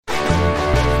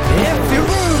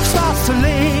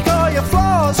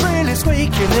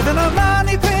squeak, you live in a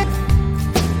money pit.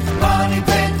 Money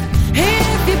pit.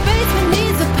 If your basement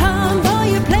needs a pump or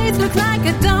your place looks like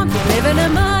a dump, you live in a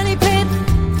money pit.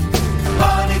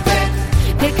 Money pit.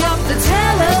 Pick up the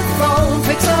telephone,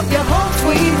 fix up your home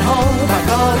sweet home by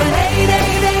calling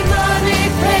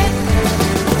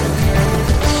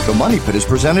 888-MONEY-PIT. The Money Pit is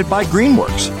presented by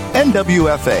Greenworks,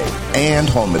 NWFA, and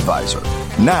Home Advisor.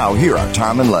 Now, here are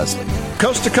Tom and Leslie.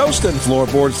 Coast to coast and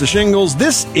floorboards to shingles,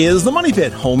 this is the Money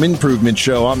Pit Home Improvement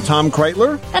Show. I'm Tom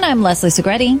Kreitler. And I'm Leslie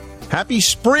Segretti. Happy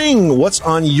spring. What's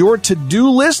on your to-do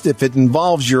list? If it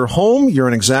involves your home, you're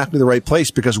in exactly the right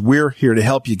place because we're here to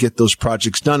help you get those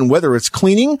projects done, whether it's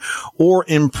cleaning or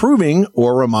improving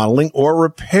or remodeling or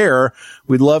repair.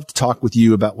 We'd love to talk with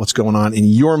you about what's going on in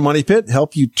your money pit,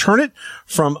 help you turn it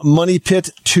from money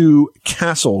pit to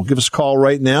castle. Give us a call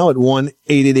right now at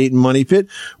 1-888-MONEY-PIT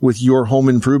with your home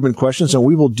improvement questions, and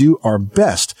we will do our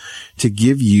best to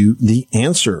give you the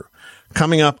answer.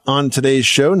 Coming up on today's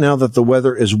show, now that the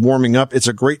weather is warming up, it's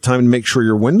a great time to make sure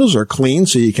your windows are clean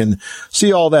so you can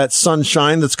see all that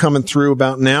sunshine that's coming through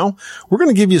about now. We're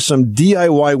going to give you some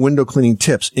DIY window cleaning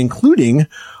tips, including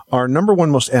our number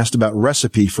one most asked about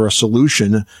recipe for a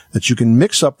solution that you can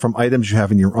mix up from items you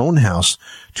have in your own house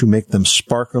to make them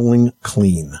sparkling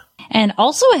clean. And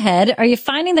also ahead, are you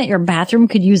finding that your bathroom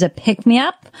could use a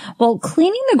pick-me-up? Well,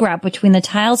 cleaning the grout between the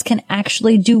tiles can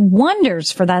actually do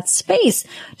wonders for that space.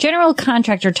 General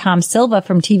contractor Tom Silva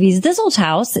from TV's This Old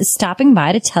House is stopping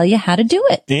by to tell you how to do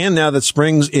it. And now that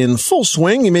spring's in full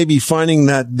swing, you may be finding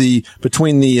that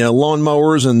between the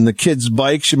lawnmowers and the kids'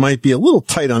 bikes, you might be a little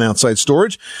tight on outside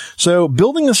storage. So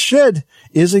building a shed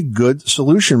is a good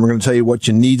solution. We're going to tell you what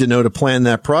you need to know to plan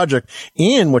that project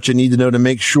and what you need to know to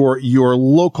make sure your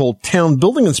local town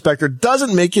building inspector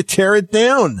doesn't make you tear it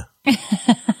down.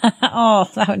 Oh,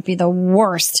 that would be the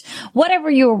worst. Whatever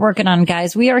you are working on,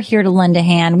 guys, we are here to lend a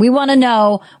hand. We want to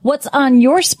know what's on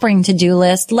your spring to-do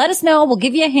list. Let us know. We'll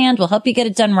give you a hand. We'll help you get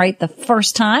it done right the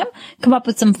first time. Come up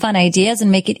with some fun ideas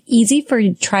and make it easy for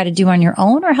you to try to do on your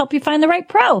own or help you find the right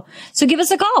pro. So give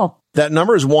us a call. That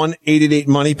number is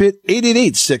 1-888-MONEY-PIT,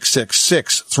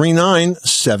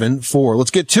 888-666-3974.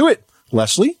 Let's get to it.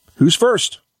 Leslie, who's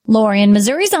first? Lori in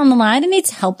Missouri's on the line and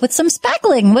needs help with some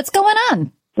spackling. What's going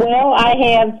on? Well, I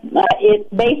have, it's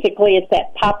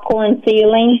that popcorn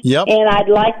ceiling. Yep. And I'd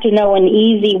like to know an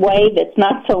easy way that's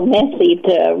not so messy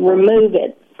to remove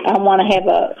it. I want to have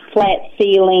a flat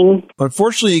ceiling.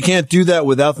 Unfortunately, you can't do that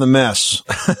without the mess.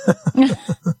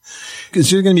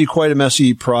 It's going to be quite a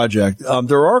messy project.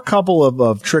 There are a couple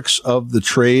of tricks of the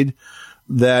trade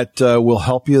that will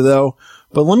help you, though.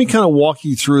 But let me kind of walk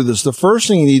you through this. The first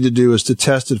thing you need to do is to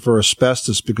test it for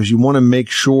asbestos because you want to make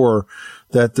sure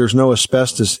that there's no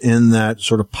asbestos in that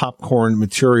sort of popcorn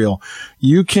material.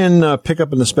 You can pick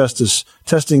up an asbestos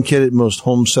testing kit at most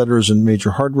home centers and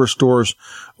major hardware stores,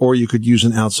 or you could use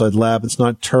an outside lab. It's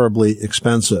not terribly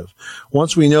expensive.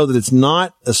 Once we know that it's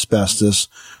not asbestos,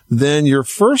 then your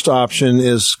first option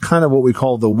is kind of what we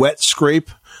call the wet scrape.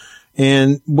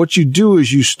 And what you do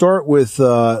is you start with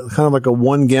kind of like a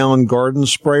 1-gallon garden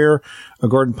sprayer, a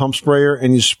garden pump sprayer,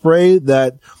 and you spray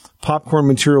that popcorn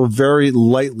material very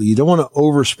lightly. You don't want to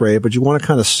overspray it, but you want to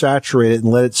kind of saturate it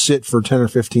and let it sit for 10 or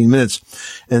 15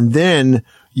 minutes. And then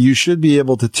you should be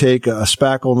able to take a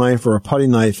spackle knife or a putty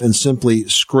knife and simply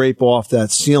scrape off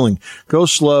that ceiling. Go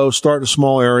slow, start in a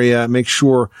small area, make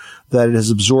sure that it has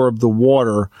absorbed the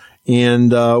water.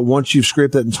 And once you've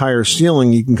scraped that entire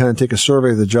ceiling, you can kind of take a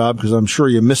survey of the job because I'm sure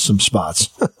you missed some spots.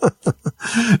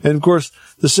 And, of course,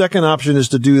 the second option is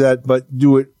to do that, but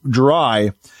do it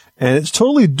dry. And it's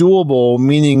totally doable,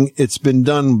 meaning it's been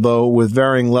done, though, with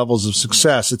varying levels of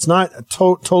success. It's not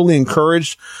totally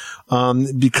encouraged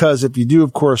because if you do,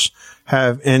 of course,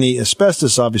 have any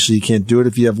asbestos, obviously you can't do it.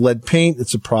 If you have lead paint,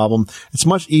 it's a problem. It's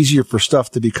much easier for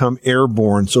stuff to become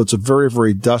airborne, so it's a very,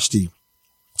 very dusty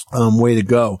way to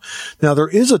go. Now, there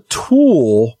is a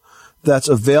tool that's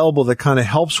available that kind of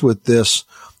helps with this.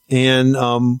 And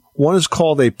one is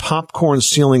called a popcorn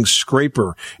ceiling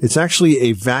scraper. It's actually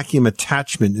a vacuum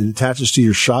attachment. It attaches to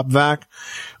your shop vac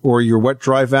or your wet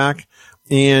dry vac.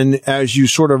 And as you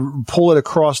sort of pull it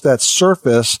across that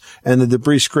surface and the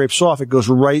debris scrapes off, it goes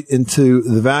right into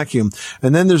the vacuum.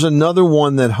 And then there's another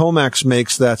one that Homax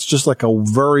makes that's just like a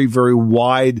very, very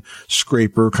wide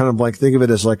scraper, kind of like, think of it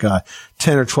as like a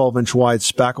 10 or 12 inch wide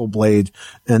spackle blade.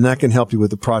 And that can help you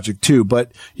with the project too.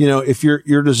 But, you know, if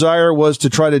your desire was to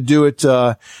try to do it,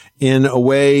 in a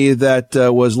way that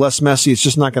was less messy, it's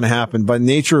just not going to happen. By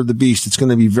nature of the beast, it's going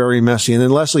to be very messy. And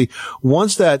then Leslie,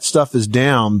 once that stuff is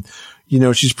down, you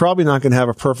know, she's probably not going to have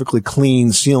a perfectly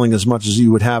clean ceiling as much as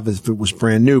you would have if it was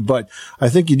brand new. But I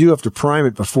think you do have to prime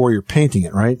it before you're painting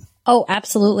it, right? Oh,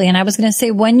 absolutely. And I was going to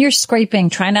say, when you're scraping,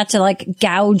 try not to like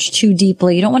gouge too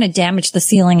deeply. You don't want to damage the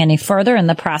ceiling any further in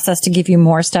the process to give you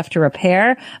more stuff to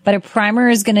repair. But a primer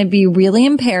is going to be really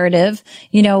imperative.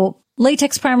 You know,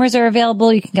 latex primers are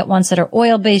available. You can get ones that are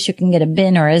oil-based. You can get a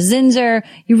bin or a Zinsser.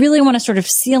 You really want to sort of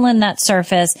seal in that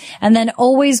surface, and then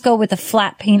always go with a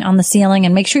flat paint on the ceiling,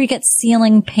 and make sure you get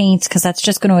ceiling paint, because that's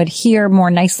just going to adhere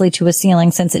more nicely to a ceiling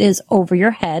since it is over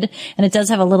your head, and it does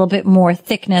have a little bit more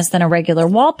thickness than a regular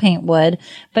wall paint would.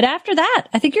 But after that,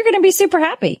 I think you're going to be super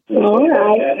happy. All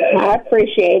right. I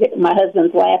appreciate it. My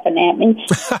husband's laughing at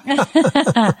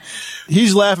me.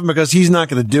 He's laughing because he's not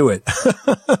going to do it.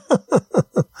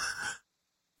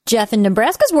 Jeff in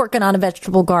Nebraska's working on a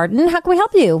vegetable garden. How can we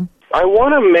help you? I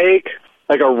want to make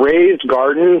like a raised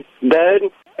garden bed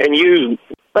and use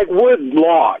like wood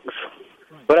logs,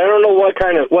 but I don't know what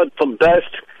the best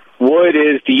wood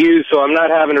is to use, so I'm not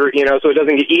having to, so it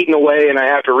doesn't get eaten away and I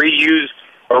have to reuse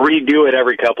or redo it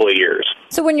every couple of years.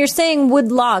 So when you're saying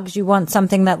wood logs, you want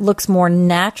something that looks more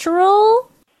natural?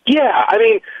 Yeah, I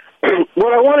mean,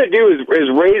 what I want to do is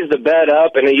raise the bed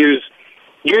up and use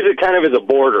it kind of as a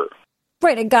border.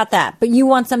 Right, I got that. But you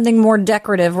want something more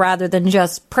decorative rather than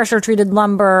just pressure-treated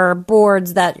lumber,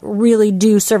 boards that really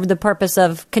do serve the purpose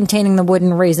of containing the wood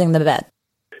and raising the bed.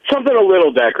 Something a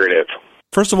little decorative.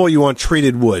 First of all, you want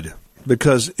treated wood,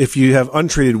 because if you have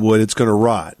untreated wood, it's going to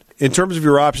rot. In terms of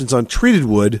your options on treated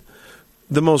wood,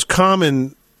 the most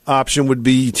common option would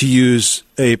be to use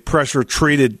a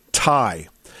pressure-treated tie.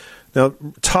 Now,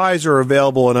 ties are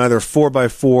available in either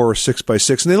 4x4 or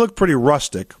 6x6, and they look pretty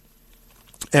rustic.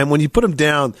 And when you put them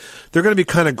down, they're going to be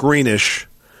kind of greenish,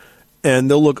 and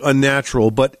they'll look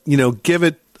unnatural. But, give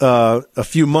it a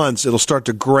few months, it'll start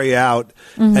to gray out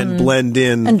and blend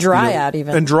in. And dry out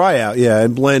even. And dry out, yeah,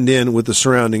 and blend in with the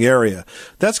surrounding area.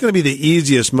 That's going to be the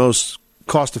easiest, most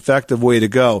cost-effective way to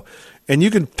go. And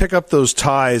you can pick up those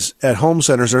ties at home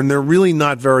centers, and they're really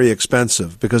not very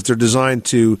expensive because they're designed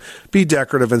to be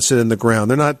decorative and sit in the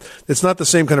ground. It's not the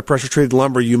same kind of pressure-treated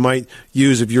lumber you might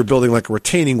use if you're building like a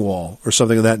retaining wall or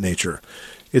something of that nature.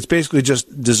 It's basically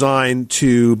just designed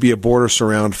to be a border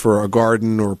surround for a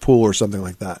garden or a pool or something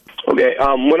like that. Okay,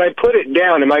 when I put it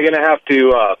down, am I going to have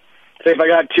to, say if I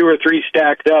got 2 or 3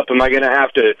 stacked up, am I going to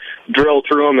have to drill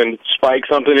through them and spike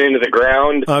something into the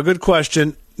ground? Good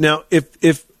question. Now,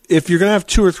 if you're going to have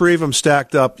 2 or 3 of them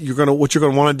stacked up, what you're going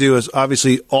to want to do is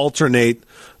obviously alternate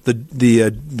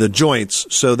the joints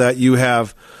so that you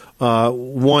have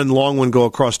one long one go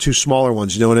across 2 smaller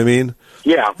ones. You know what I mean?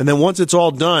 Yeah. And then once it's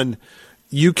all done,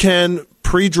 you can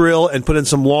pre-drill and put in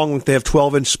some long. They have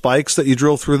 12-inch spikes that you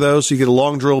drill through those, so you get a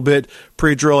long drill bit,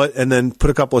 pre-drill it, and then put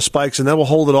a couple of spikes, and that will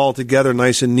hold it all together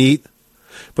nice and neat.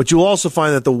 But you'll also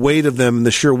find that the weight of them,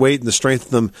 the sheer weight and the strength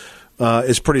of them,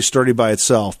 is pretty sturdy by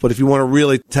itself. But if you want to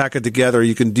really tack it together,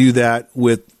 you can do that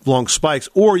with long spikes,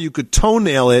 or you could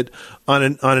toenail it on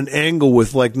an angle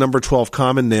with like number 12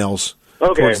 common nails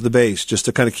towards the base, just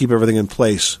to kind of keep everything in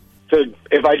place. So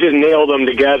if I just nail them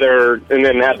together and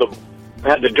then had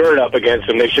the dirt up against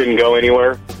them, they shouldn't go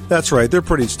anywhere? That's right. They're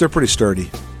pretty sturdy.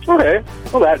 Okay.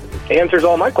 Well, that answers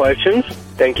all my questions.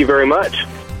 Thank you very much.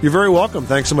 You're very welcome.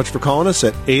 Thanks so much for calling us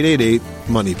at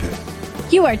 888-MONEY-PIT.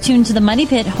 You are tuned to the Money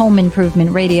Pit Home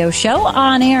Improvement Radio Show,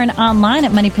 on air and online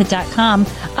at moneypit.com.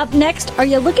 Up next, are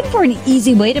you looking for an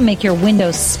easy way to make your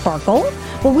windows sparkle?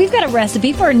 Well, we've got a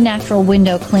recipe for a natural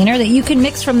window cleaner that you can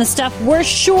mix from the stuff we're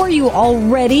sure you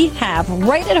already have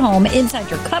right at home, inside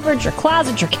your cupboards, your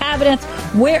closets, your cabinets,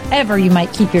 wherever you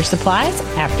might keep your supplies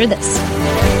after this.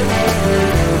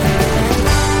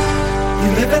 You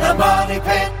live in a money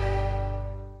pit.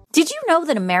 Did you know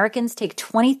that Americans take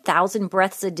 20,000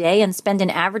 breaths a day and spend an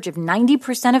average of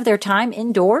 90% of their time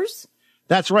indoors?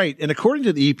 That's right. And according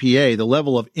to the EPA, the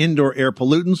level of indoor air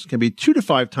pollutants can be 2 to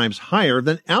 5 times higher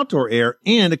than outdoor air,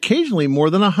 and occasionally more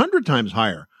than 100 times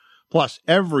higher. Plus,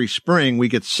 every spring we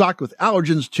get socked with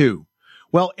allergens too.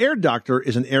 Well, Air Doctor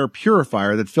is an air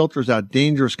purifier that filters out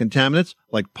dangerous contaminants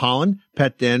like pollen,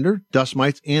 pet dander, dust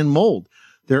mites, and mold.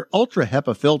 Their Ultra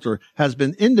HEPA filter has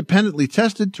been independently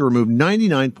tested to remove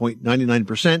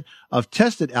 99.99% of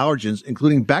tested allergens,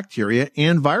 including bacteria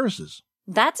and viruses.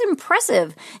 That's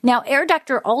impressive. Now, Air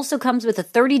Doctor also comes with a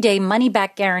 30-day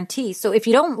money-back guarantee, so if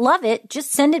you don't love it,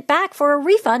 just send it back for a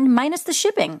refund minus the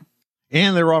shipping.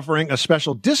 And they're offering a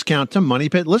special discount to Money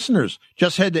Pit listeners.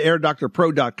 Just head to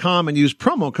airdoctorpro.com and use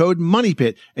promo code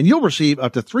MONEYPIT, and you'll receive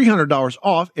up to $300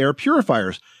 off air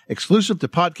purifiers. Exclusive to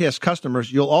podcast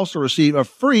customers, you'll also receive a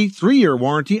free 3-year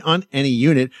warranty on any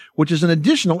unit, which is an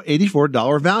additional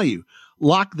 $84 value.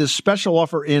 Lock this special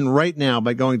offer in right now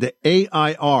by going to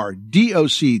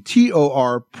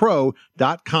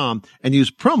airdoctorpro.com and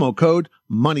use promo code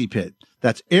MONEYPIT.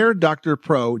 That's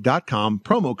airdoctorpro.com,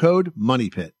 promo code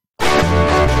MONEYPIT.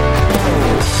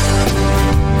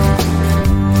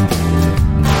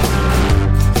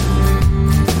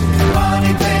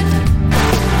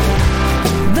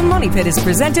 The Money Pit is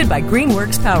presented by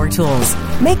Greenworks Power Tools.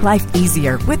 Make life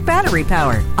easier with battery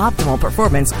power. Optimal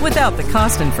performance without the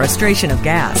cost and frustration of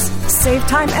gas. Save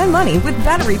time and money with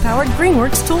battery-powered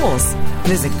Greenworks tools.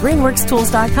 Visit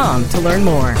greenworkstools.com to learn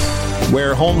more.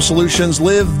 Where home solutions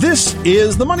live, this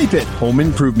is the Money Pit Home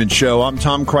Improvement Show. I'm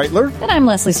Tom Kreitler. And I'm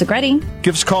Leslie Segretti.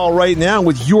 Give us a call right now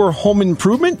with your home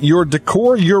improvement, your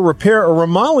decor, your repair, or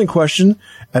remodeling question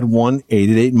at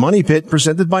 1-888-MONEY-PIT,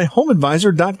 presented by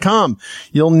HomeAdvisor.com.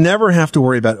 You'll never have to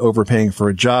worry about overpaying for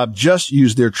a job. Just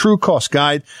use their true cost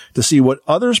guide to see what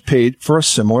others paid for a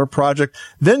similar project.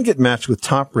 Then get matched with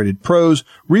top-rated pros,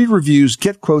 read reviews,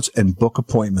 get quotes, and book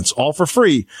appointments. All for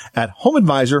free at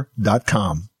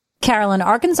HomeAdvisor.com. Carol in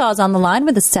Arkansas is on the line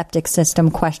with a septic system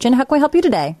question. How can we help you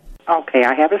today? Okay,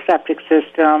 I have a septic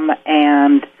system,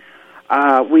 and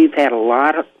we've had a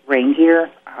lot of rain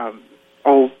here.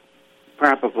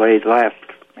 Probably the last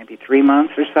maybe 3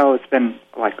 months or so. It's been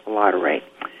like a lot of rain.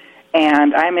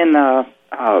 And I'm in the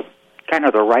kind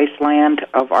of the rice land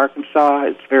of Arkansas.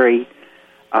 It's very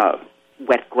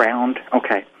wet ground.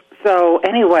 Okay. So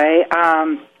anyway,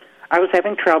 I was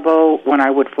having trouble when I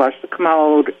would flush the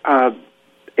commode.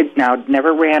 It now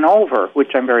never ran over,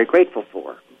 which I'm very grateful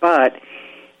for. But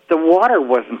the water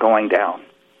wasn't going down.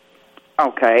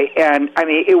 Okay, and I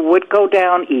mean, it would go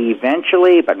down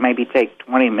eventually, but maybe take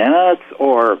 20 minutes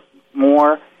or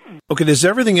more. Okay, does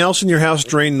everything else in your house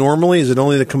drain normally? Is it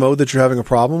only the commode that you're having a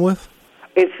problem with?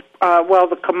 It's,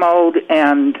 the commode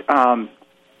and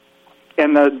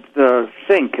the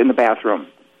sink in the bathroom.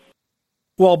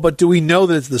 Well, but do we know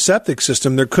that it's the septic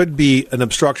system? There could be an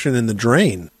obstruction in the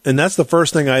drain, and that's the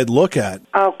first thing I'd look at.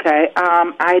 Okay,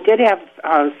 I did have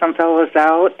some fellows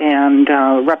out and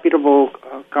a reputable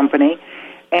company,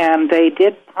 and they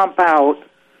did pump out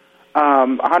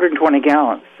 120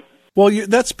 gallons. Well,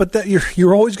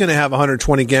 you're always going to have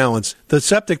 120 gallons. The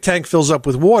septic tank fills up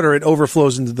with water; it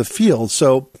overflows into the field.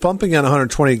 So pumping out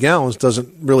 120 gallons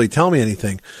doesn't really tell me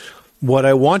anything. What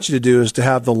I want you to do is to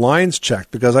have the lines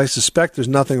checked, because I suspect there's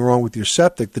nothing wrong with your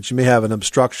septic, that you may have an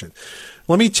obstruction.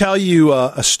 Let me tell you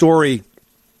a story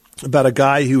about a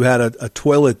guy who had a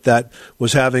toilet that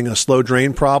was having a slow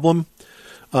drain problem.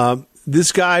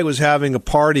 This guy was having a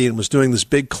party and was doing this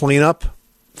big cleanup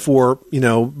before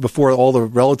all the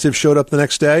relatives showed up the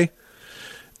next day.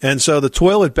 And so the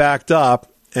toilet backed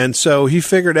up, and so he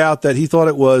figured out that he thought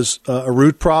it was a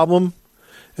root problem.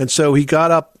 And so he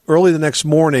got up early the next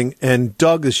morning and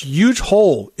dug this huge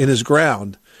hole in his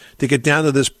ground to get down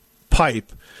to this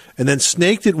pipe, and then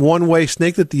snaked it one way,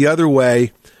 snaked it the other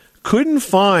way, couldn't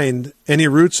find any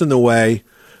roots in the way,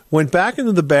 went back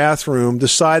into the bathroom,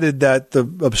 decided that the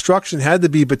obstruction had to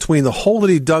be between the hole that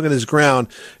he dug in his ground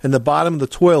and the bottom of the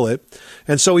toilet.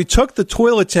 And so he took the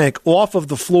toilet tank off of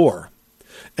the floor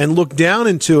and looked down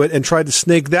into it and tried to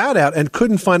snake that out and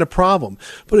couldn't find a problem.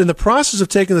 But in the process of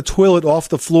taking the toilet off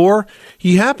the floor,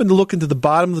 he happened to look into the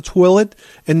bottom of the toilet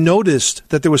and noticed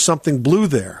that there was something blue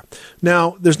there.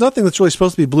 Now, there's nothing that's really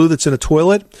supposed to be blue that's in a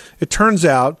toilet. It turns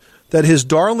out that his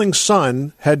darling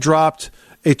son had dropped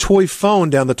a toy phone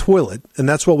down the toilet, and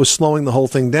that's what was slowing the whole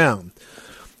thing down.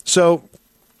 So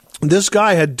this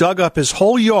guy had dug up his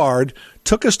whole yard,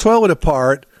 took his toilet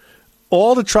apart,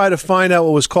 all to try to find out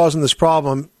what was causing this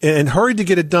problem, and hurried to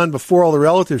get it done before all the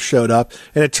relatives showed up,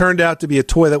 and it turned out to be a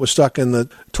toy that was stuck in the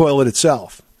toilet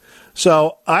itself.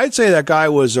 So I'd say that guy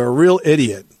was a real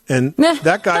idiot, and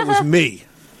that guy was me.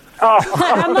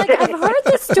 I'm like, I've heard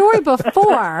this story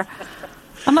before.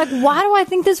 I'm like, why do I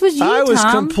think this was you, Tom? I was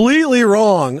completely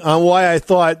wrong on why I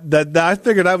thought that. I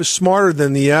figured I was smarter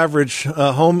than the average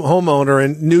homeowner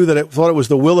and knew that thought it was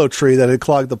the willow tree that had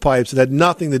clogged the pipes. It had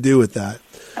nothing to do with that.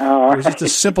 It was just a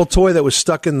simple toy that was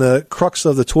stuck in the crux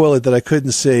of the toilet that I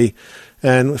couldn't see.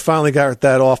 And we finally got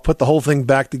that off, put the whole thing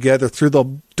back together, threw the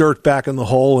dirt back in the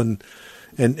hole, and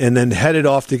then headed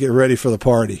off to get ready for the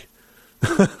party.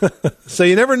 So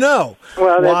you never know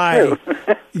why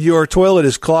your toilet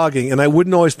is clogging. And I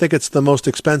wouldn't always think it's the most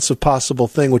expensive possible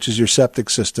thing, which is your septic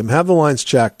system. Have the lines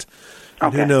checked.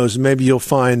 Okay. Who knows? Maybe you'll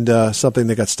find something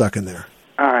that got stuck in there.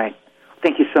 All right.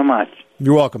 Thank you so much.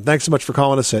 You're welcome. Thanks so much for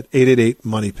calling us at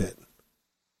 888-MONEY-PIT.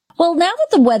 Well, now that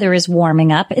the weather is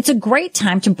warming up, it's a great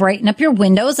time to brighten up your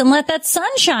windows and let that sun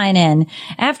shine in.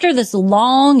 After this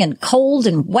long and cold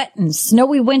and wet and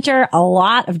snowy winter, a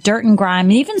lot of dirt and grime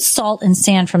and even salt and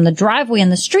sand from the driveway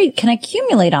and the street can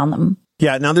accumulate on them.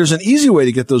 Yeah, now there's an easy way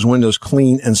to get those windows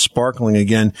clean and sparkling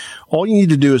again. All you need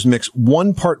to do is mix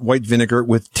 1 part white vinegar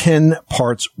with 10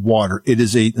 parts water. It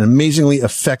is an amazingly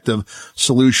effective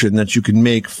solution that you can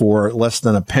make for less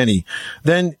than a penny.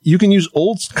 Then you can use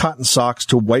old cotton socks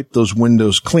to wipe those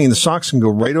windows clean. The socks can go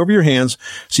right over your hands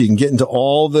so you can get into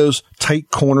all those tight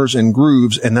corners and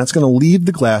grooves, and that's going to leave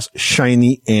the glass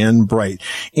shiny and bright.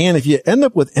 And if you end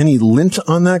up with any lint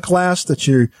on that glass that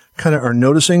you kind of are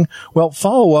noticing, well,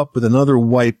 follow up with another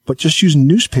wipe, but just use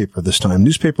newspaper this time.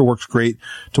 Newspaper works great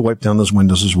to wipe down those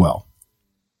windows as well.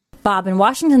 Bob in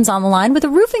Washington's on the line with a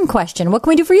roofing question. What can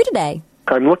we do for you today?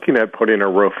 I'm looking at putting a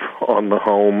roof on the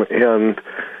home, and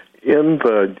in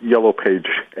the Yellow Page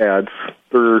ads,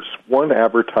 there's one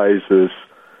advertises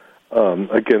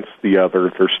against the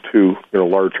other. There's two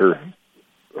larger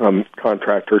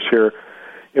contractors here,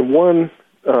 and one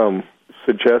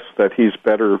suggests that he's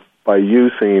better by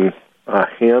using a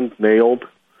hand-nailed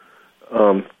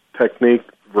technique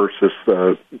versus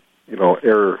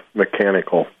air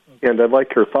mechanical. And I'd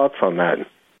like your thoughts on that.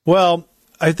 Well,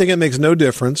 I think it makes no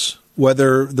difference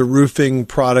whether the roofing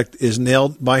product is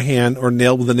nailed by hand or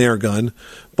nailed with an air gun.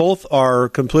 Both are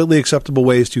completely acceptable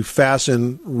ways to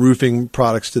fasten roofing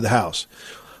products to the house.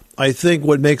 I think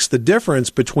what makes the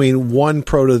difference between one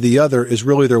pro to the other is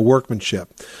really their workmanship.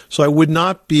 So I would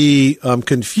not be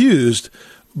confused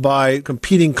by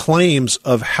competing claims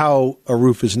of how a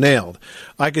roof is nailed.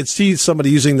 I could see somebody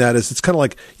using that as it's kind of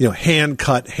like, hand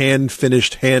cut, hand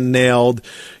finished, hand nailed.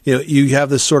 You have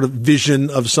this sort of vision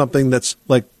of something that's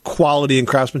like quality and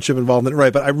craftsmanship involvement,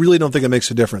 right? But I really don't think it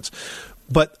makes a difference.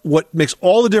 But what makes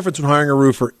all the difference when hiring a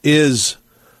roofer is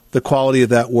the quality of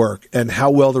that work and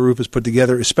how well the roof is put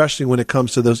together, especially when it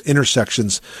comes to those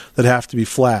intersections that have to be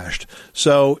flashed.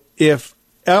 So if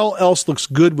all else looks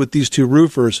good with these two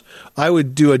roofers, I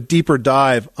would do a deeper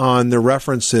dive on the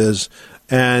references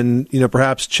and,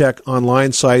 perhaps check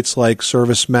online sites like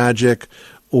Service Magic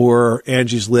or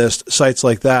Angie's List, sites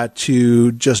like that,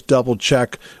 to just double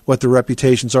check what the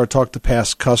reputations are, talk to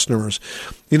past customers.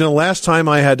 Last time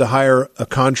I had to hire a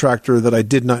contractor that I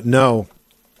did not know,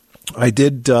 I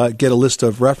did get a list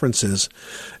of references,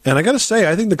 and I got to say,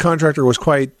 I think the contractor was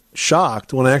quite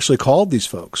shocked when I actually called these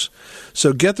folks.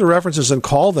 So get the references and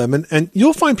call them, and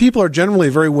you'll find people are generally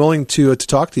very willing to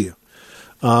talk to you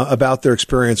about their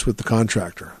experience with the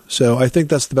contractor. So I think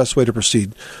that's the best way to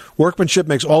proceed. Workmanship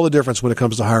makes all the difference when it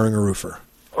comes to hiring a roofer.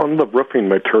 On the roofing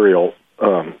material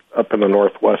up in the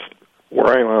Northwest, where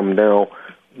I am now,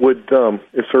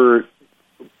 is there?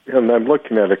 And I'm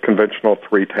looking at a conventional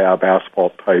 3-tab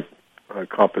asphalt type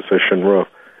composition roof.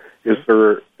 Is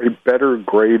there a better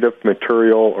grade of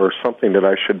material or something that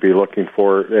I should be looking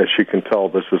for? As you can tell,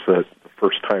 this is a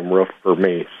first-time roof for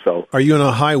me. So, are you in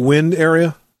a high wind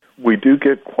area? We do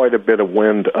get quite a bit of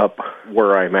wind up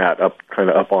where I'm at, kind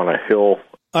of up on a hill.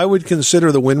 I would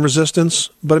consider the wind resistance,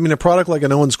 but a product like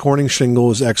an Owens Corning shingle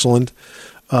is excellent.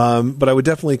 But I would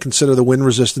definitely consider the wind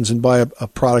resistance and buy a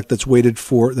product that's rated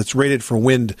for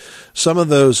wind. Some of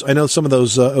those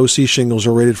OC shingles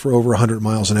are rated for over 100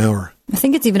 miles an hour. I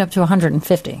think it's even up to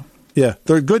 150. Yeah.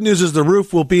 The good news is the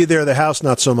roof will be there, the house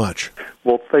not so much.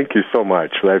 Well, thank you so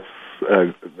much.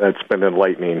 That's been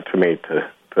enlightening to me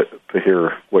to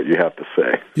hear what you have to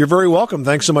say. You're very welcome.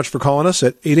 Thanks so much for calling us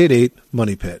at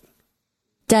 888-MONEY-PIT.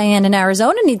 Diane in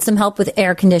Arizona needs some help with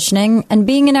air conditioning. And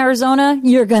being in Arizona,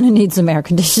 you're going to need some air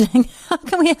conditioning. How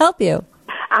can we help you?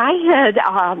 I had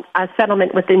a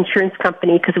settlement with the insurance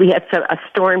company because we had a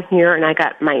storm here, and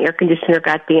my air conditioner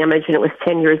got damaged, and it was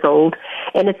 10 years old.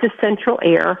 And it's a central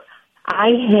air. I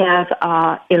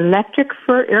have electric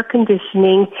for air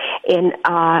conditioning, and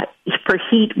for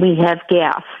heat we have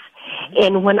gas.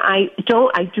 And when I do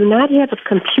not have a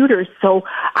computer, so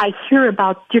I hear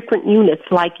about different units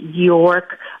like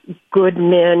York,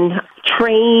 Goodman,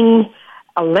 Train,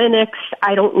 Lennox.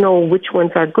 I don't know which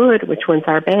ones are good, which ones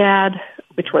are bad,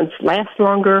 which ones last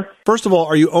longer. First of all,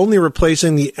 are you only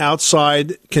replacing the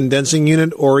outside condensing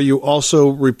unit, or are you also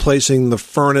replacing the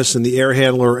furnace and the air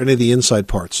handler or any of the inside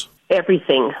parts?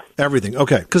 Everything. Everything.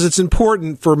 Okay. Because it's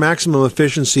important for maximum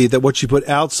efficiency that what you put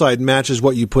outside matches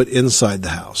what you put inside the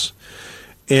house.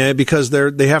 And because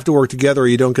they have to work together or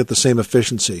you don't get the same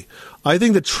efficiency. I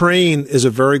think the Train is a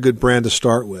very good brand to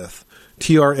start with.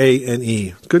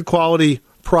 Trane. Good quality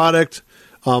product,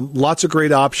 lots of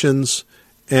great options,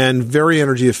 and very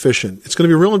energy efficient. It's going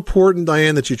to be real important,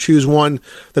 Diane, that you choose one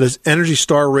that is Energy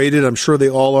Star rated. I'm sure they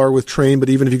all are with Trane, but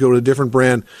even if you go to a different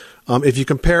brand, if you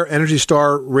compare Energy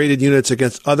Star rated units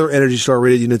against other Energy Star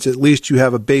rated units, at least you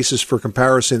have a basis for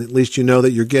comparison. At least you know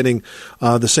that you're getting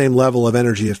the same level of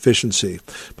energy efficiency.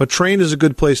 But Trane is a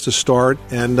good place to start,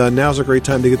 and now's a great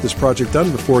time to get this project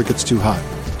done before it gets too hot.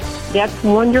 That's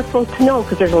wonderful to know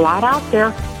because there's a lot out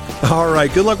there. All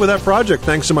right. Good luck with that project.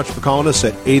 Thanks so much for calling us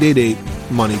at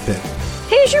 888-MONEY-PIT.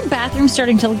 Hey, is your bathroom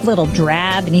starting to look a little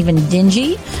drab and even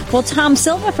dingy? Well, Tom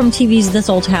Silva from TV's This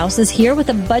Old House is here with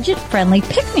a budget-friendly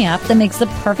pick-me-up that makes the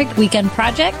perfect weekend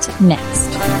project next.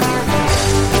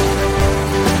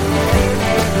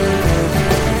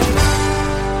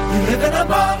 You live in a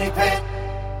money pit.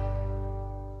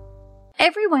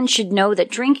 Everyone should know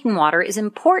that drinking water is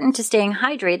important to staying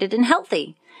hydrated and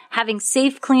healthy. Having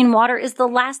safe, clean water is the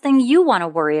last thing you want to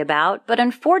worry about, but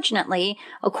unfortunately,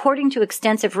 according to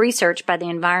extensive research by the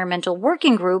Environmental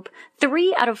Working Group,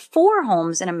 3 out of 4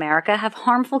 homes in America have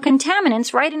harmful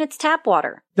contaminants right in its tap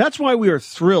water. That's why we are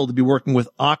thrilled to be working with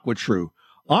AquaTrue.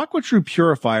 AquaTrue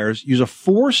purifiers use a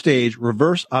 4-stage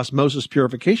reverse osmosis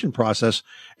purification process,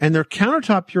 and their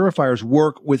countertop purifiers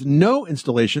work with no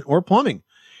installation or plumbing.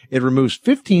 It removes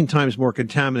 15 times more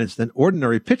contaminants than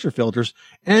ordinary pitcher filters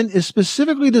and is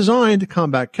specifically designed to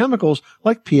combat chemicals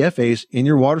like PFAS in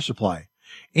your water supply.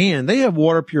 And they have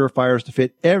water purifiers to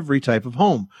fit every type of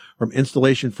home, from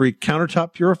installation-free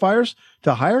countertop purifiers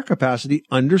to higher capacity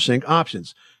under-sink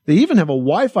options. They even have a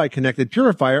Wi-Fi connected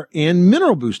purifier and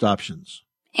mineral boost options.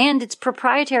 And its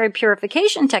proprietary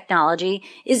purification technology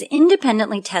is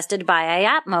independently tested by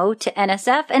IAPMO to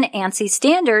NSF and ANSI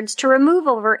standards to remove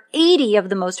over 80 of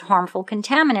the most harmful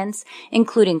contaminants,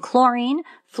 including chlorine,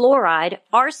 fluoride,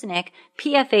 arsenic,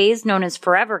 PFAS known as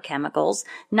forever chemicals,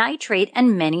 nitrate,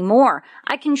 and many more.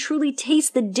 I can truly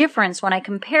taste the difference when I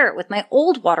compare it with my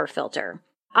old water filter.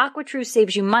 AquaTrue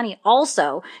saves you money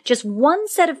also. Just one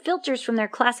set of filters from their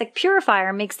classic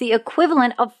purifier makes the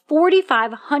equivalent of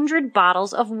 4,500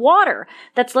 bottles of water.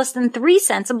 That's less than 3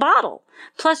 cents a bottle.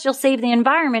 Plus, you'll save the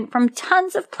environment from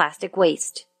tons of plastic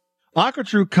waste.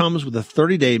 AquaTrue comes with a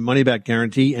 30-day money-back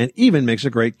guarantee and even makes a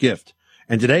great gift.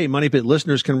 And today, Money Pit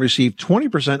listeners can receive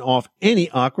 20% off any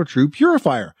AquaTrue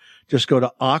purifier. Just go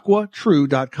to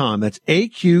aquatrue.com. That's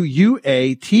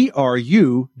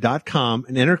AQUATRU.com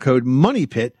and enter code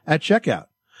MONEYPIT at checkout.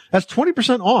 That's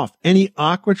 20% off any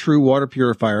AquaTrue water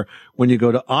purifier when you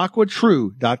go to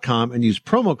aquatrue.com and use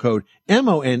promo code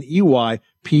MONEYPIT.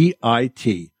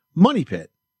 Money Pit.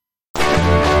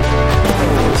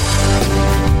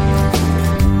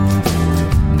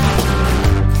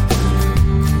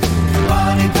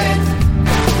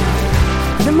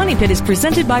 The Money Pit is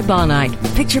presented by Bonide.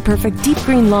 Picture-perfect deep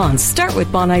green lawns start with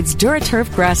Bonide's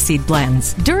DuraTurf grass seed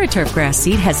blends. DuraTurf grass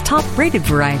seed has top-rated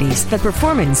varieties that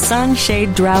perform in sun,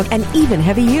 shade, drought, and even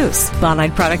heavy use.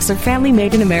 Bonide products are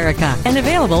family-made in America and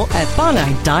available at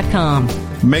bonide.com.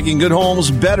 Making good homes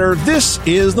better. This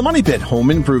is the Money Pit Home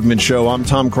Improvement Show. I'm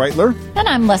Tom Kreitler. And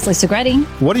I'm Leslie Segretti.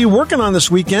 What are you working on this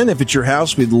weekend? If it's your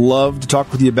house, we'd love to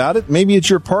talk with you about it. Maybe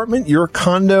it's your apartment, your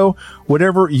condo,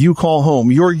 whatever you call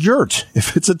home, your yurt.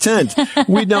 If it's a tent,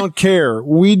 we don't care.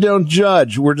 We don't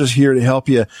judge. We're just here to help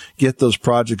you get those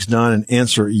projects done and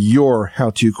answer your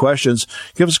how-to questions.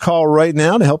 Give us a call right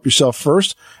now to help yourself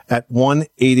first at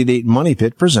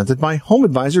 1-888-MONEY-PIT, presented by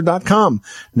HomeAdvisor.com.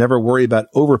 Never worry about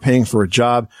overpaying for a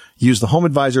job. Use the Home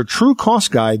Advisor True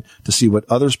Cost Guide to see what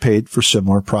others paid for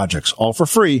similar projects. All for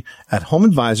free at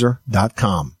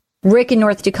HomeAdvisor.com. Rick in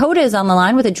North Dakota is on the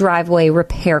line with a driveway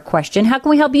repair question. How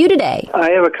can we help you today?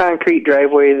 I have a concrete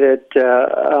driveway that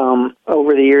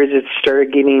over the years it's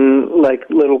started getting like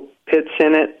little pits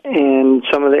in it, and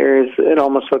some of the areas it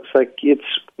almost looks like it's,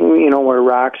 you know, where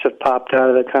rocks have popped out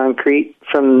of the concrete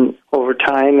from over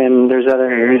time, and there's other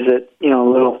areas that, you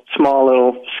know, small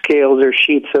little scales or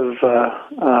sheets of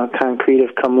concrete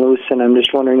have come loose, and I'm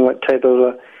just wondering what type of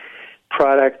a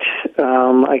product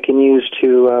I can use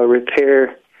to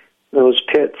repair those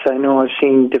pits. I know I've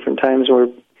seen different times where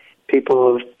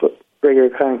people have put regular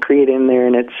concrete in there,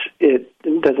 and it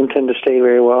doesn't tend to stay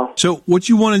very well. So what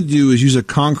you want to do is use a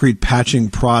concrete patching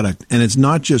product, and it's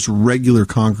not just regular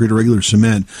concrete or regular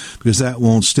cement, because that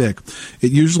won't stick.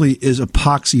 It usually is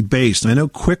epoxy based. I know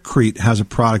Quikrete has a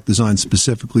product designed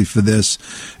specifically for this,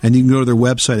 and you can go to their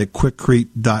website at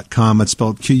quikrete.com. It's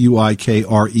spelled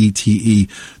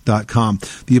QUIKRETE.com.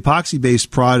 The epoxy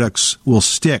based products will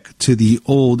stick to the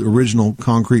old original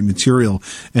concrete material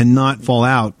and not fall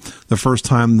out the first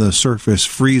time the surface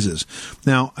freezes.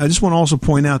 Now, I just want to also also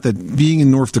point out that being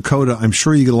in North Dakota, I'm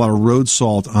sure you get a lot of road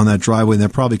salt on that driveway, and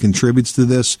that probably contributes to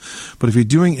this. But if you're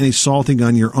doing any salting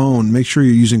on your own, make sure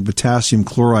you're using potassium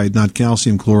chloride, not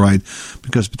calcium chloride,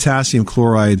 because potassium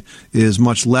chloride is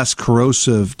much less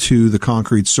corrosive to the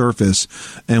concrete surface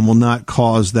and will not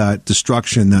cause that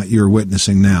destruction that you're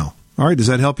witnessing now. All right, does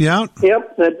that help you out?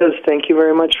 Yep, that does. Thank you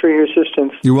very much for your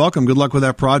assistance. You're welcome. Good luck with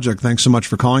that project. Thanks so much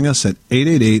for calling us at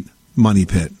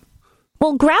 888-MONEY-PIT.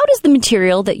 Well, grout is the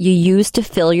material that you use to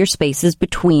fill your spaces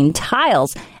between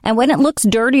tiles. And when it looks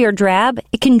dirty or drab,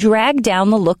 it can drag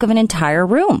down the look of an entire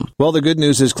room. Well, the good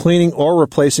news is cleaning or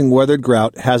replacing weathered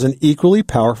grout has an equally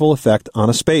powerful effect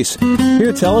on a space.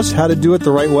 Here to tell us how to do it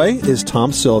the right way is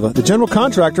Tom Silva, the general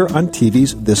contractor on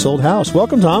TV's This Old House.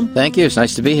 Welcome, Tom. Thank you. It's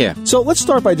nice to be here. So let's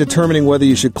start by determining whether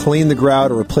you should clean the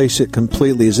grout or replace it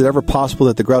completely. Is it ever possible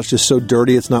that the grout's just so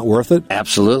dirty it's not worth it?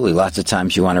 Absolutely. Lots of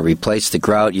times you want to replace the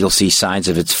grout. You'll see signs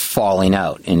of it's falling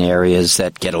out in areas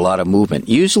that get a lot of movement.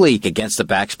 Usually against the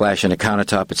backsplash and the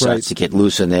countertop, it starts to get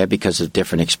loose in there because of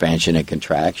different expansion and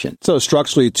contraction. So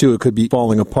structurally, too, it could be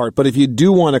falling apart. But if you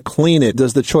do want to clean it,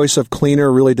 does the choice of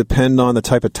cleaner really depend on the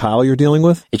type of tile you're dealing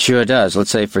with? It sure does. Let's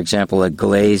say, for example, a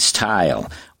glazed tile.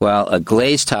 Well, a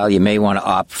glazed tile, you may want to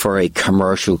opt for a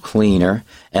commercial cleaner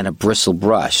and a bristle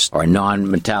brush or a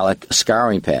non-metallic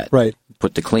scouring pad. Right.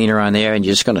 Put the cleaner on there, and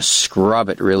you're just going to scrub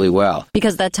it really well.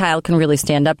 Because that tile can really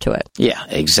stand up to it. Yeah,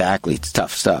 exactly. It's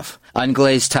tough stuff.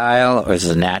 Unglazed tile, or as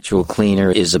a natural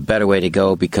cleaner, is a better way to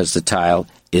go because the tile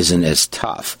isn't as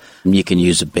tough. You can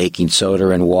use a baking soda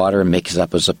and water and mix it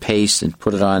up as a paste and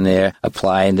put it on there,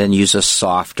 apply, and then use a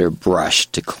softer brush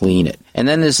to clean it. And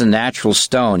then there's a natural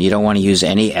stone. You don't want to use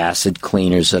any acid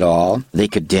cleaners at all. They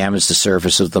could damage the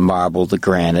surface of the marble, the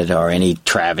granite, or any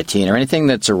travertine or anything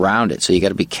that's around it. So you got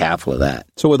to be careful of that.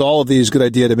 So with all of these, good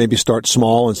idea to maybe start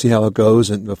small and see how it goes,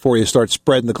 and before you start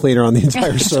spreading the cleaner on the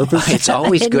entire surface. It's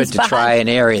always good to try an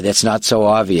area that's not so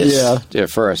obvious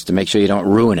first to make sure you don't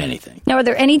ruin anything. Now, are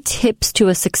there any tips to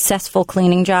a successful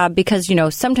cleaning job? Because,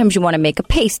 sometimes you want to make a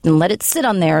paste and let it sit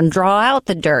on there and draw out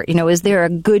the dirt. Is there a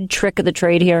good trick of the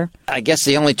trade here? I guess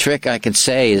the only trick I can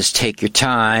say is take your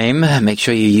time, make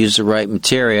sure you use the right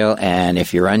material, and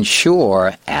if you're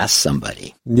unsure, ask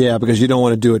somebody. Yeah, because you don't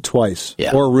want to do it twice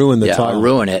or ruin the tile. Or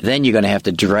ruin it. Then you're going to have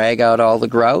to drag out all the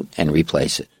grout and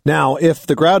replace it. Now, if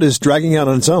the grout is dragging out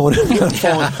on its own,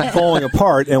 falling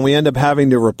apart, and we end up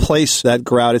having to replace that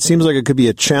grout, it seems like it could be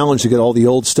a challenge to get all the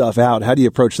old stuff out. How do you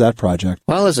approach that project?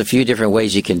 Well, there's a few different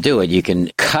ways you can do it. You can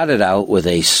cut it out with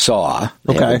a saw.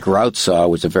 A grout saw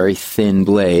with a very thin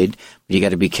blade. You got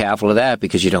to be careful of that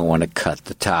because you don't want to cut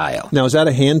the tile. Now, is that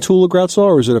a hand tool, a grout saw,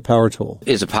 or is it a power tool?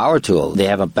 It's a power tool. They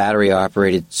have a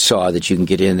battery-operated saw that you can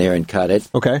get in there and cut it.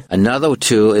 Okay. Another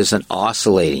tool is an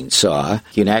oscillating saw.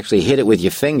 You can actually hit it with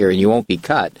your finger and you won't be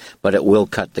cut, but it will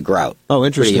cut the grout. Oh,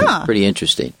 interesting. Pretty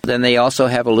interesting. Then they also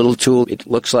have a little tool. It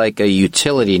looks like a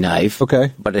utility knife.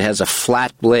 Okay. But it has a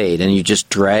flat blade, and you just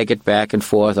drag it back and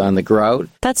forth on the grout.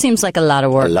 That seems like a lot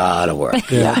of work. A lot of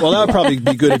work. Yeah. Well, that would probably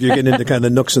be good if you're getting into kind of the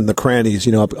nooks and the crannies,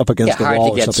 up against the wall.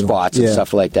 Hard to get spots and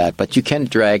stuff like that. But you can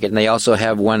drag it, and they also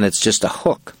have one that's just a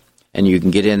hook, and you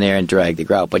can get in there and drag the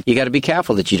grout. But you got to be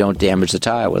careful that you don't damage the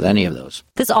tile with any of those.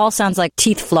 This all sounds like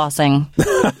teeth flossing.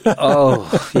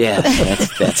 Oh, yeah.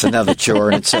 That's another chore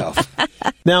in itself.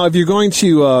 Now, if you're going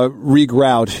to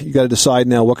re-grout, you got to decide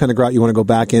now what kind of grout you want to go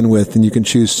back in with, and you can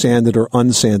choose sanded or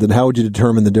unsanded. How would you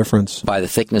determine the difference? By the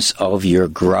thickness of your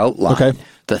grout line. Okay.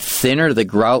 The thinner the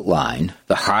grout line,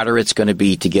 the harder it's going to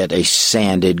be to get a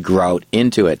sanded grout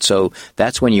into it. So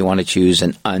that's when you want to choose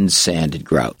an unsanded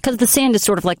grout. Because the sand is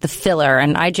sort of like the filler,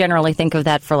 and I generally think of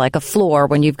that for like a floor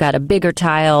when you've got a bigger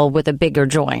tile with a bigger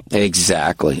joint.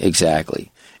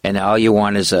 Exactly. And all you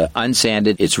want is a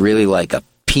unsanded. It's really like a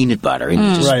peanut butter, and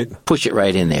you just push it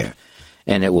right in there.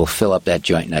 And it will fill up that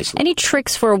joint nicely. Any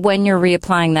tricks for when you're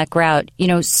reapplying that grout?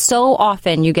 So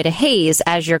often you get a haze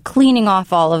as you're cleaning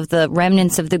off all of the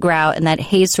remnants of the grout, and that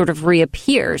haze sort of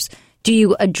reappears. Do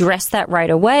you address that right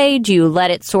away? Do you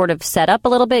let it sort of set up a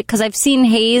little bit? Because I've seen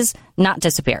haze not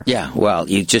disappear. Yeah, well,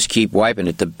 you just keep wiping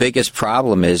it. The biggest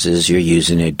problem is you're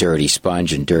using a dirty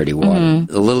sponge and dirty water.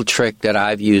 Mm-hmm. The little trick that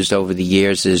I've used over the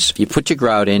years is you put your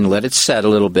grout in, let it set a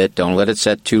little bit, don't let it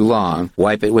set too long,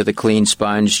 wipe it with a clean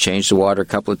sponge, change the water a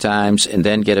couple of times, and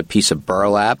then get a piece of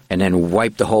burlap, and then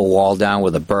wipe the whole wall down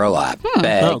with a burlap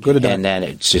bag, and then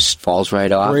it just falls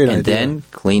right off. Great and idea. Then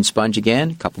clean sponge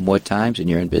again, a couple more times, and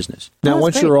you're in business. Now,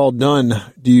 once you're all done,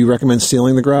 do you recommend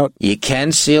sealing the grout? You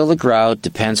can seal the grout.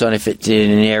 Depends on if it's in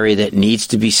an area that needs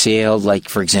to be sealed, like,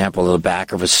 for example, the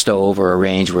back of a stove or a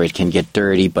range where it can get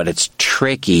dirty, but it's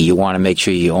tricky. You want to make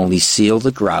sure you only seal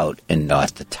the grout and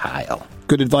not the tile.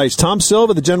 Good advice. Tom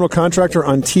Silva, the general contractor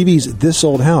on TV's This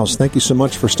Old House. Thank you so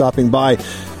much for stopping by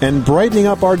and brightening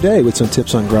up our day with some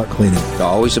tips on grout cleaning.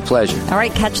 Always a pleasure. All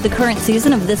right, catch the current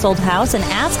season of This Old House and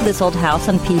Ask This Old House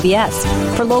on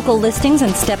PBS. For local listings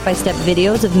and step-by-step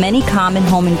videos of many common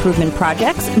home improvement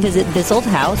projects, visit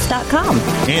thisoldhouse.com.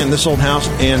 And This Old House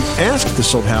and Ask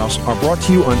This Old House are brought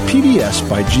to you on PBS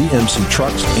by GMC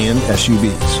Trucks and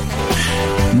SUVs.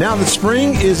 Now that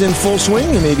spring is in full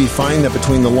swing, you may be finding that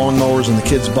between the lawnmowers and the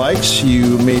kids' bikes,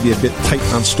 you may be a bit tight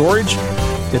on storage.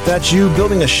 If that's you,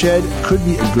 building a shed could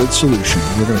be a good solution.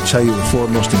 We're going to tell you the 4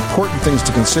 most important things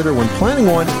to consider when planning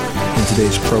one in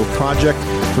today's Pro Project,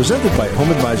 presented by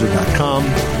HomeAdvisor.com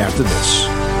after this.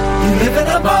 You live in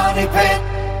a money pit.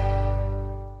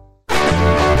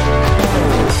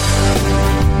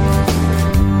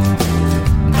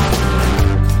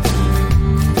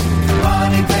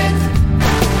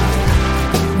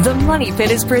 The Money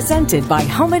Pit is presented by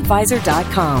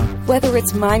HomeAdvisor.com. Whether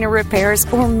it's minor repairs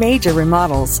or major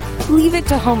remodels, leave it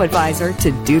to HomeAdvisor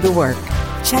to do the work.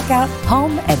 Check out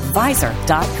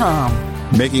HomeAdvisor.com.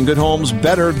 Making good homes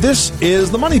better. This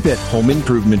is the Money Pit Home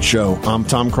Improvement Show. I'm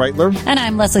Tom Kreitler. And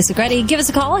I'm Leslie Segretti. Give us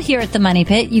a call here at the Money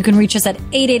Pit. You can reach us at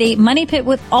 888-MONEY-PIT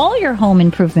with all your home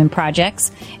improvement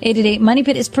projects.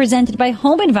 888-MONEY-PIT is presented by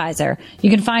Home Advisor. You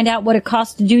can find out what it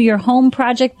costs to do your home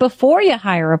project before you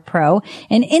hire a pro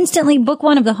and instantly book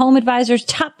one of the Home Advisor's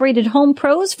top-rated home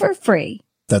pros for free.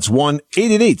 That's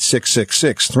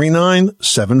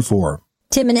 1-888-666-3974.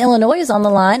 Tim in Illinois is on the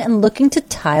line and looking to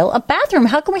tile a bathroom.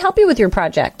 How can we help you with your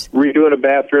project? Redoing a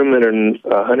bathroom in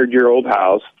a 100-year-old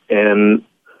house, and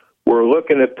we're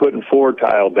looking at putting floor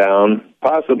tile down,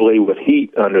 possibly with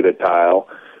heat under the tile.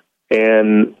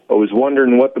 And I was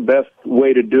wondering what the best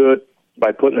way to do it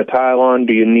by putting the tile on.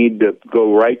 Do you need to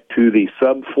go right to the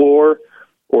subfloor,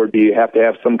 or do you have to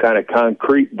have some kind of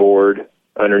concrete board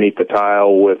underneath the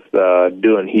tile with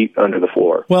doing heat under the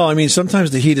floor? Well, I mean,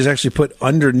 sometimes the heat is actually put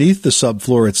underneath the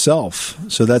subfloor itself.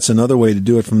 So that's another way to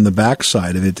do it from the back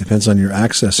side of it. Depends on your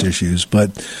access issues.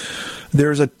 But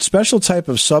there's a special type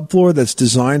of subfloor that's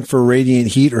designed for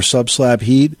radiant heat or subslab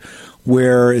heat,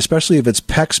 where, especially if it's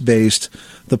PEX-based,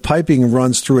 the piping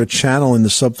runs through a channel in the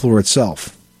subfloor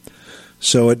itself.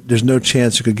 So there's no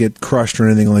chance it could get crushed or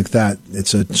anything like that.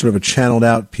 It's a sort of a channeled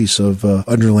out piece of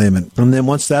underlayment. And then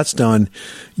once that's done,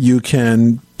 you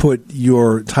can put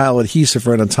your tile adhesive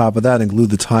right on top of that and glue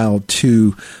the tile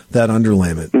to that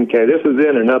underlayment. Okay, this is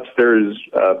in an upstairs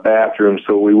bathroom,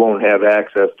 so we won't have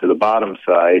access to the bottom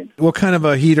side. What kind of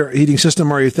a heating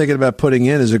system are you thinking about putting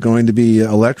in? Is it going to be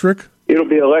electric? It'll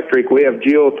be electric. We have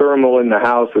geothermal in the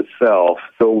house itself,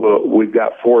 so we've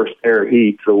got forced air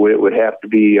heat, so it would have to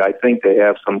be, I think they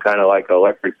have some kind of like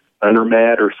electric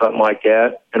undermat or something like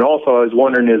that. And also I was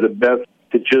wondering, is it best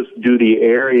to just do the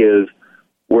areas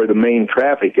where the main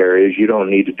traffic areas? You don't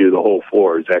need to do the whole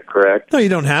floor, is that correct? No, you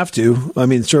don't have to. I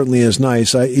mean, it certainly is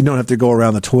nice. You don't have to go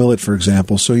around the toilet, for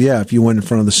example. So, yeah, if you went in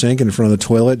front of the sink and in front of the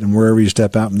toilet and wherever you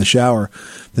step out in the shower,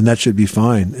 then that should be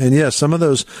fine. And, yeah, some of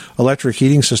those electric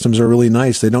heating systems are really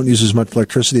nice. They don't use as much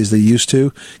electricity as they used to.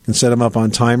 You can set them up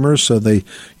on timers so they,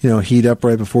 heat up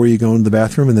right before you go into the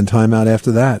bathroom and then time out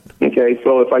after that. Okay,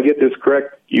 so if I get this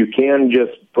correct, you can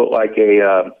just put like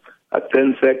a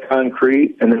thin set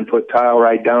concrete and then put tile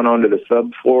right down onto the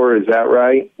subfloor. Is that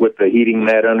right? With the heating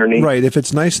mat underneath? Right. If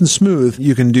it's nice and smooth,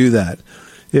 you can do that.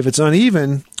 If it's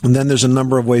uneven, then there's a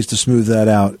number of ways to smooth that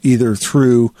out, either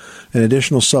through an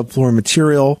additional subfloor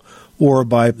material or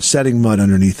by setting mud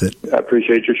underneath it. I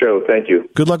appreciate your show. Thank you.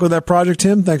 Good luck with that project,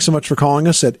 Tim. Thanks so much for calling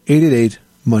us at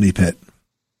 888-MONEY-PIT.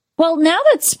 Well, now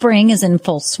that spring is in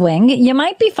full swing, you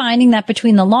might be finding that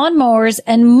between the lawnmowers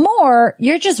and more,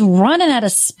 you're just running out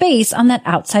of space on that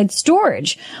outside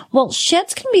storage. Well,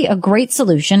 sheds can be a great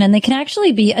solution, and they can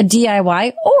actually be a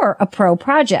DIY or a pro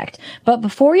project. But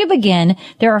before you begin,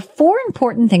 there are 4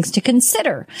 important things to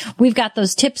consider. We've got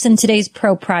those tips in today's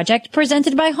pro project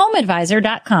presented by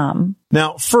HomeAdvisor.com.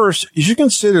 Now, first, you should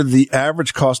consider the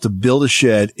average cost to build a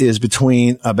shed is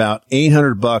between about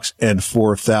 $800 and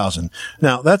 $4,000.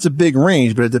 Now, that's a big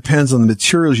range, but it depends on the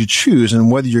materials you choose and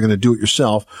whether you're going to do it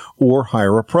yourself or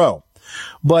hire a pro.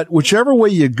 But whichever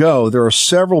way you go, there are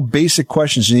several basic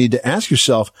questions you need to ask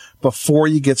yourself before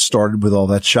you get started with all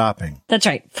that shopping. That's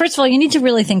right. First of all, you need to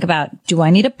really think about, do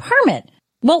I need a permit?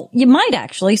 Well, you might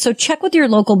actually. So check with your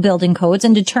local building codes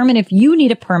and determine if you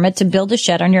need a permit to build a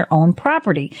shed on your own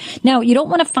property. Now, you don't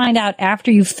want to find out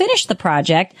after you finish the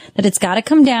project that it's got to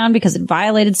come down because it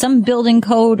violated some building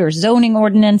code or zoning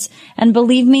ordinance. And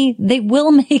believe me, they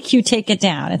will make you take it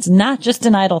down. It's not just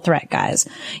an idle threat, guys.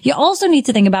 You also need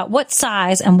to think about what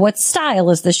size and what style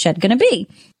is this shed going to be.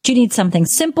 Do you need something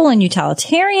simple and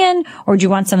utilitarian, or do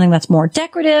you want something that's more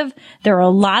decorative? There are a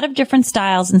lot of different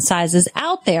styles and sizes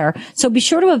out there, so be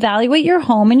sure to evaluate your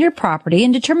home and your property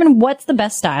and determine what's the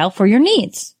best style for your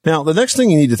needs. Now, the next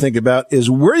thing you need to think about is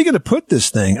where are you going to put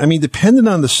this thing? I mean, depending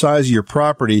on the size of your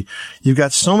property, you've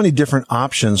got so many different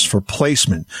options for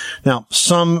placement. Now,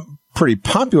 some pretty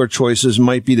popular choices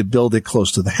might be to build it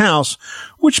close to the house,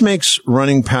 which makes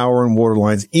running power and water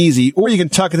lines easy, or you can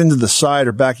tuck it into the side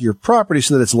or back of your property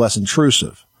so that it's less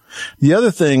intrusive. The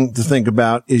other thing to think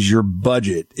about is your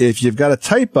budget. If you've got a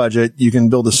tight budget, you can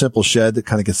build a simple shed that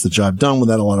kind of gets the job done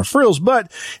without a lot of frills. But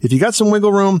if you got some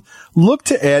wiggle room, look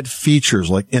to add features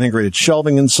like integrated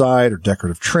shelving inside or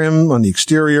decorative trim on the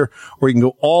exterior, or you can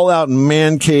go all out in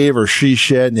man cave or she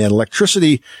shed and add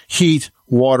electricity, heat,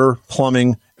 water,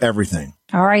 plumbing, everything.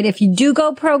 All right. If you do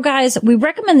go pro, guys, we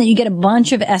recommend that you get a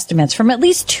bunch of estimates from at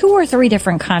least 2 or 3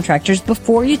 different contractors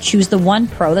before you choose the one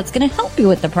pro that's going to help you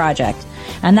with the project.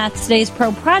 And that's today's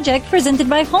pro project presented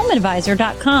by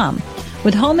HomeAdvisor.com.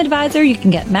 With Home Advisor, you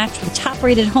can get matched with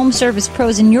top-rated home service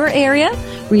pros in your area,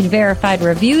 read verified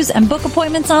reviews, and book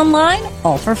appointments online,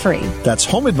 all for free. That's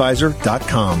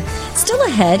HomeAdvisor.com. Still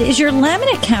ahead, is your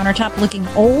laminate countertop looking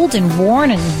old and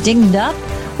worn and dinged up?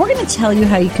 We're going to tell you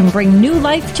how you can bring new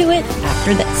life to it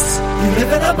after this. You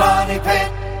live in a money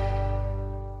pit.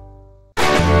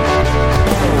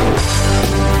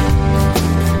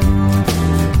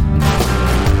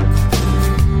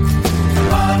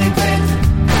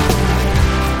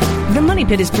 The Money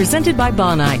Pit is presented by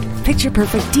Bonide.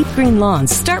 Picture-perfect deep green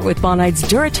lawns start with Bonide's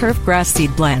DuraTurf grass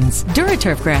seed blends.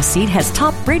 DuraTurf grass seed has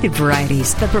top-rated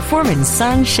varieties that perform in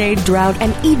sun, shade, drought,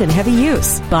 and even heavy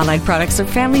use. Bonide products are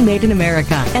family-made in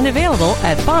America and available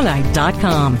at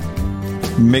Bonide.com.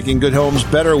 Making good homes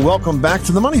better. Welcome back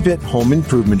to the Money Pit Home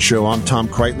Improvement Show. I'm Tom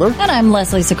Kreitler. And I'm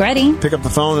Leslie Segretti. Pick up the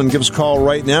phone and give us a call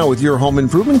right now with your home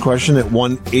improvement question at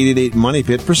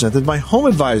 1-888-MONEY-PIT, presented by Home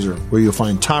Advisor, where you'll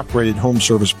find top-rated home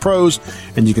service pros,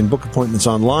 and you can book appointments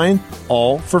online,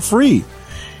 all for free.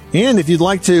 And if you'd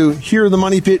like to hear the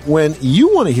Money Pit when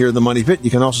you want to hear the Money Pit, you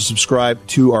can also subscribe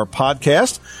to our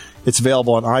podcast. It's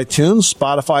available on iTunes,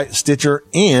 Spotify, Stitcher,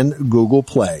 and Google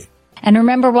Play. And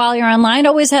remember, while you're online,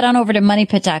 always head on over to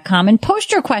moneypit.com and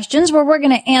post your questions where we're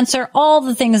going to answer all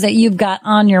the things that you've got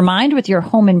on your mind with your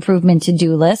home improvement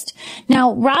to-do list.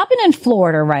 Now, Robin in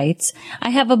Florida writes, I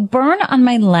have a burn on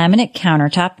my laminate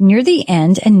countertop near the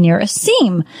end and near a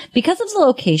seam. Because of the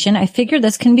location, I figure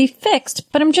this can be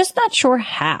fixed, but I'm just not sure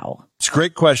how. It's a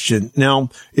great question. Now,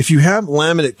 if you have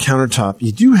laminate countertop,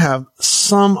 you do have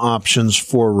some options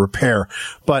for repair,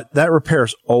 but that repair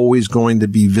is always going to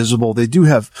be visible. They do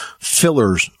have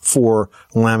fillers for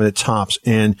laminate tops,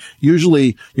 and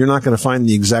usually you're not going to find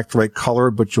the exact right color,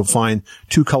 but you'll find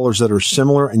 2 colors that are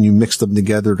similar, and you mix them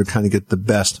together to kind of get the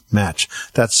best match.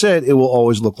 That said, it will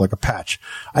always look like a patch.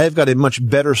 I have got a much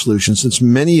better solution since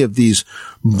many of these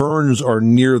burns are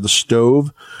near the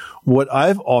stove. What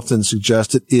I've often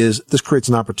suggested is this creates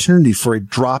an opportunity for a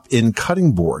drop-in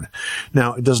cutting board.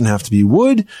 Now, it doesn't have to be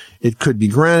wood. It could be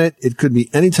granite. It could be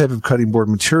any type of cutting board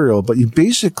material, but you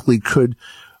basically could,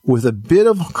 with a bit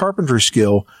of carpentry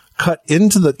skill, cut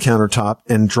into the countertop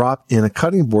and drop in a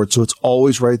cutting board so it's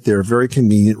always right there, very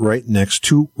convenient, right next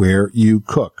to where you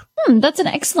cook. That's an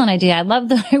excellent idea. I love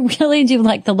that. I really do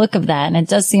like the look of that. And it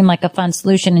does seem like a fun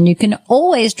solution. And you can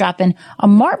always drop in a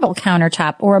marble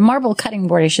countertop, or a marble cutting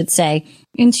board, I should say,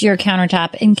 into your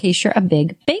countertop in case you're a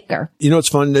big baker. You know, it's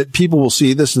fun that people will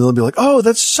see this and they'll be like, oh,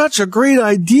 that's such a great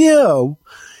idea.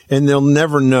 And they'll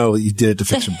never know that you did it to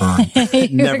fix a burn. You're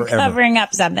Never, covering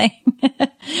up something.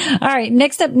 All right.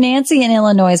 Next up, Nancy in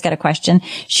Illinois has got a question.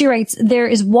 She writes, there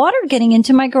is water getting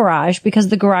into my garage because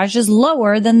the garage is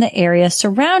lower than the area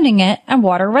surrounding it and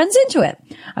water runs into it.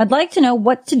 I'd like to know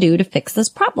what to do to fix this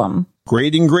problem.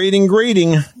 Grading.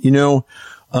 You know,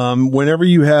 whenever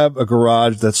you have a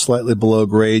garage that's slightly below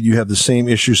grade, you have the same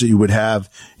issues that you would have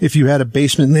if you had a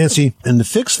basement, Nancy. And to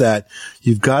fix that,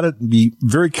 you've got to be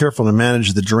very careful to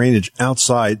manage the drainage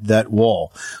outside that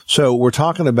wall. So we're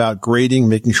talking about grading,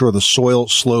 making sure the soil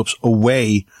slopes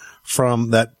away from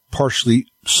that partially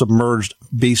submerged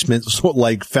basement, sort of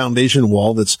like foundation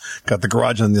wall that's got the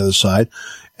garage on the other side.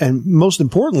 And most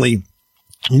importantly,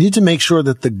 you need to make sure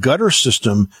that the gutter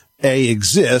system, A,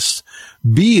 exists,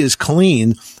 B, is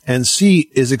clean, and C,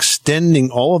 is extending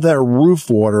all of that roof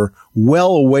water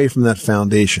well away from that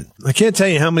foundation. I can't tell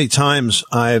you how many times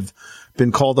I've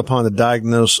been called upon to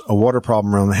diagnose a water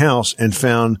problem around the house and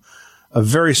found a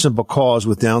very simple cause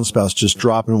with downspouts just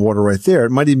dropping water right there.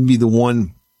 It might even be the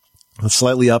one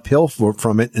slightly uphill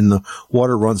from it, and the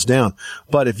water runs down.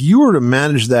 But if you were to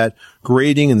manage that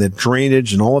grading and the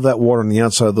drainage and all of that water on the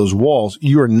outside of those walls,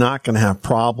 you are not going to have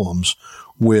problems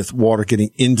with water getting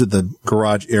into the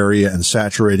garage area and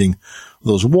saturating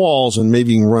those walls, and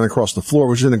maybe you can run across the floor,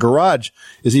 which in a garage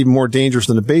is even more dangerous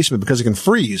than a basement because it can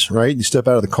freeze, right? You step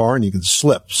out of the car and you can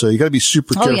slip. So you got to be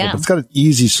super careful. Yeah. But it's got an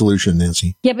easy solution,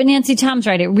 Nancy. Yeah, but Nancy, Tom's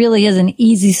right. It really is an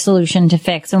easy solution to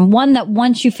fix, and one that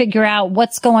once you figure out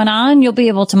what's going on, you'll be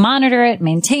able to monitor it,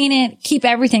 maintain it, keep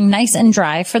everything nice and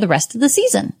dry for the rest of the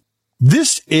season.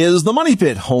 This is the Money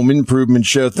Pit Home Improvement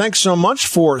Show. Thanks so much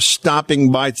for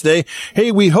stopping by today.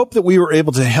 Hey, we hope that we were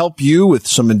able to help you with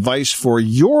some advice for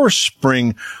your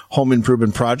spring home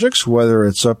improvement projects, whether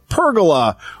it's a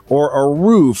pergola or a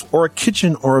roof or a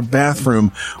kitchen or a bathroom,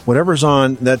 whatever's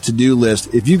on that to-do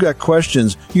list. If you've got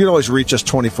questions, you can always reach us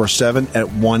 24/7 at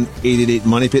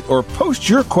 1-888-MONEYPIT or post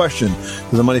your question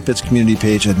to the Money Pit's community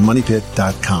page at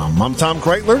moneypit.com. I'm Tom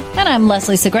Kreitler. And I'm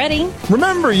Leslie Segretti.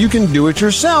 Remember, you can do it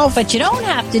yourself, but you don't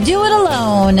have to do it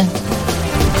alone.